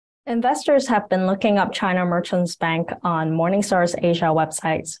Investors have been looking up China Merchants Bank on Morningstar's Asia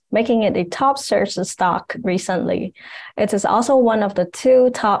websites, making it a top search stock recently. It is also one of the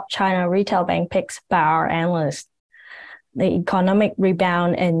two top China retail bank picks by our analysts. The economic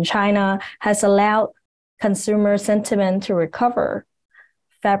rebound in China has allowed consumer sentiment to recover.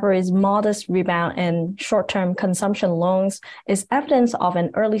 February's modest rebound in short-term consumption loans is evidence of an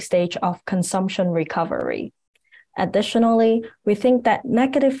early stage of consumption recovery. Additionally, we think that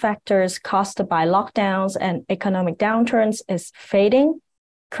negative factors caused by lockdowns and economic downturns is fading.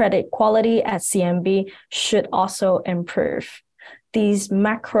 Credit quality at CMB should also improve. These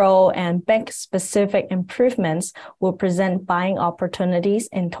macro and bank-specific improvements will present buying opportunities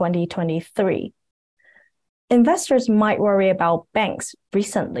in 2023. Investors might worry about banks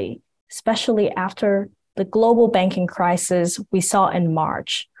recently, especially after the global banking crisis we saw in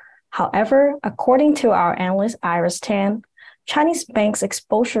March. However, according to our analyst Iris Tan, Chinese banks'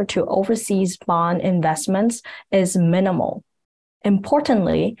 exposure to overseas bond investments is minimal.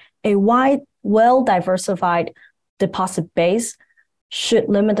 Importantly, a wide, well-diversified deposit base should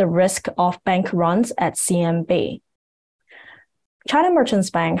limit the risk of bank runs at CMB. China Merchants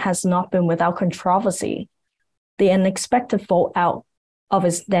Bank has not been without controversy. The unexpected fallout of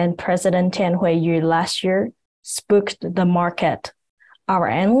its then President Tian Huiyu last year spooked the market. Our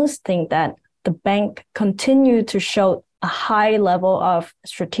analysts think that the bank continued to show a high level of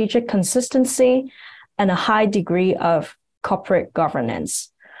strategic consistency and a high degree of corporate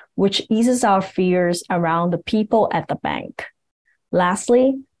governance, which eases our fears around the people at the bank.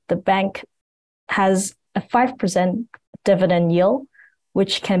 Lastly, the bank has a 5% dividend yield,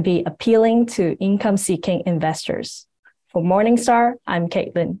 which can be appealing to income-seeking investors. For Morningstar, I'm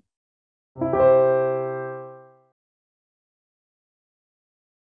Caitlin.